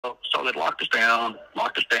So they locked us down,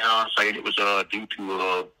 saying it was due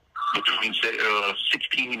to between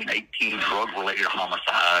 16 and 18 drug-related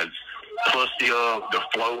homicides, plus the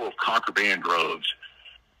flow of contraband drugs,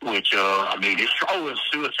 which, it's showing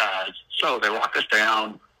suicides. So they locked us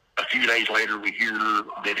down. A few days later, we hear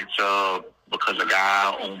that it's because a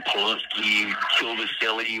guy on Pulaski killed his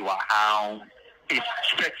celly while high. It's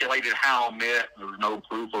speculated how met. There's no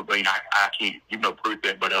proof of it. I can't give no proof of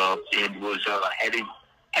it, but it was heading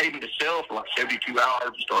to sell for like 72 hours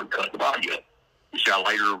and started cutting the body up. Which I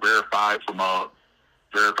later verified from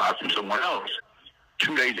someone else.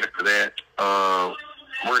 2 days after that,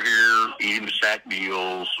 we're here eating the sack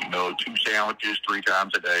meals, 2 sandwiches 3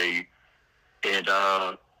 times a day. And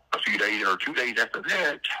 2 days after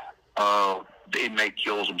that, the inmate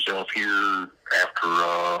kills himself here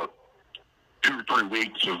after 2 or 3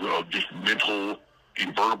 weeks of just mental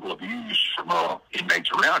and verbal abuse from inmates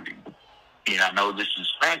around him. And I know this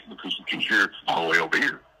is fact because you can hear it all the way over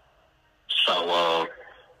here. So,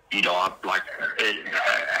 I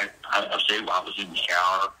said while I was in the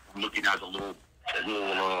shower, looking at a little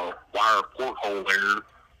wire porthole there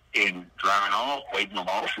and drying off, waiting on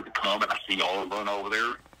the officer to come, and I see all run over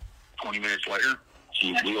there. 20 minutes later,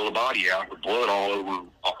 see him wheel the body out with blood all over.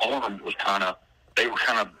 Arm was they were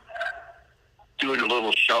kind of doing a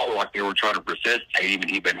little show like they were trying to resuscitate him, and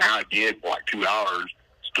he'd been out dead for like 2 hours,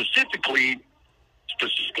 specifically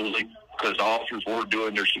because the officers were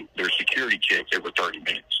doing their security checks every 30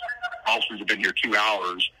 minutes. Officers have been here 2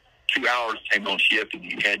 hours. 2 hours came on shift, and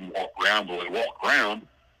he hadn't walked around. But they walked around,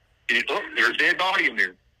 and there's a dead body in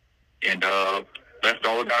there. And left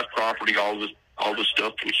all the guy's property, all the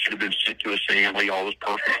stuff that should have been sent to his family, all his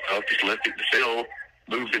personal stuff, just left it in the cell.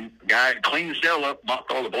 Moved the guy, cleaned the cell up,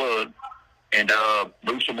 mopped all the blood, and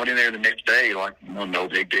moved someone in there the next day, like, no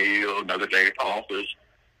big deal, another day at the office.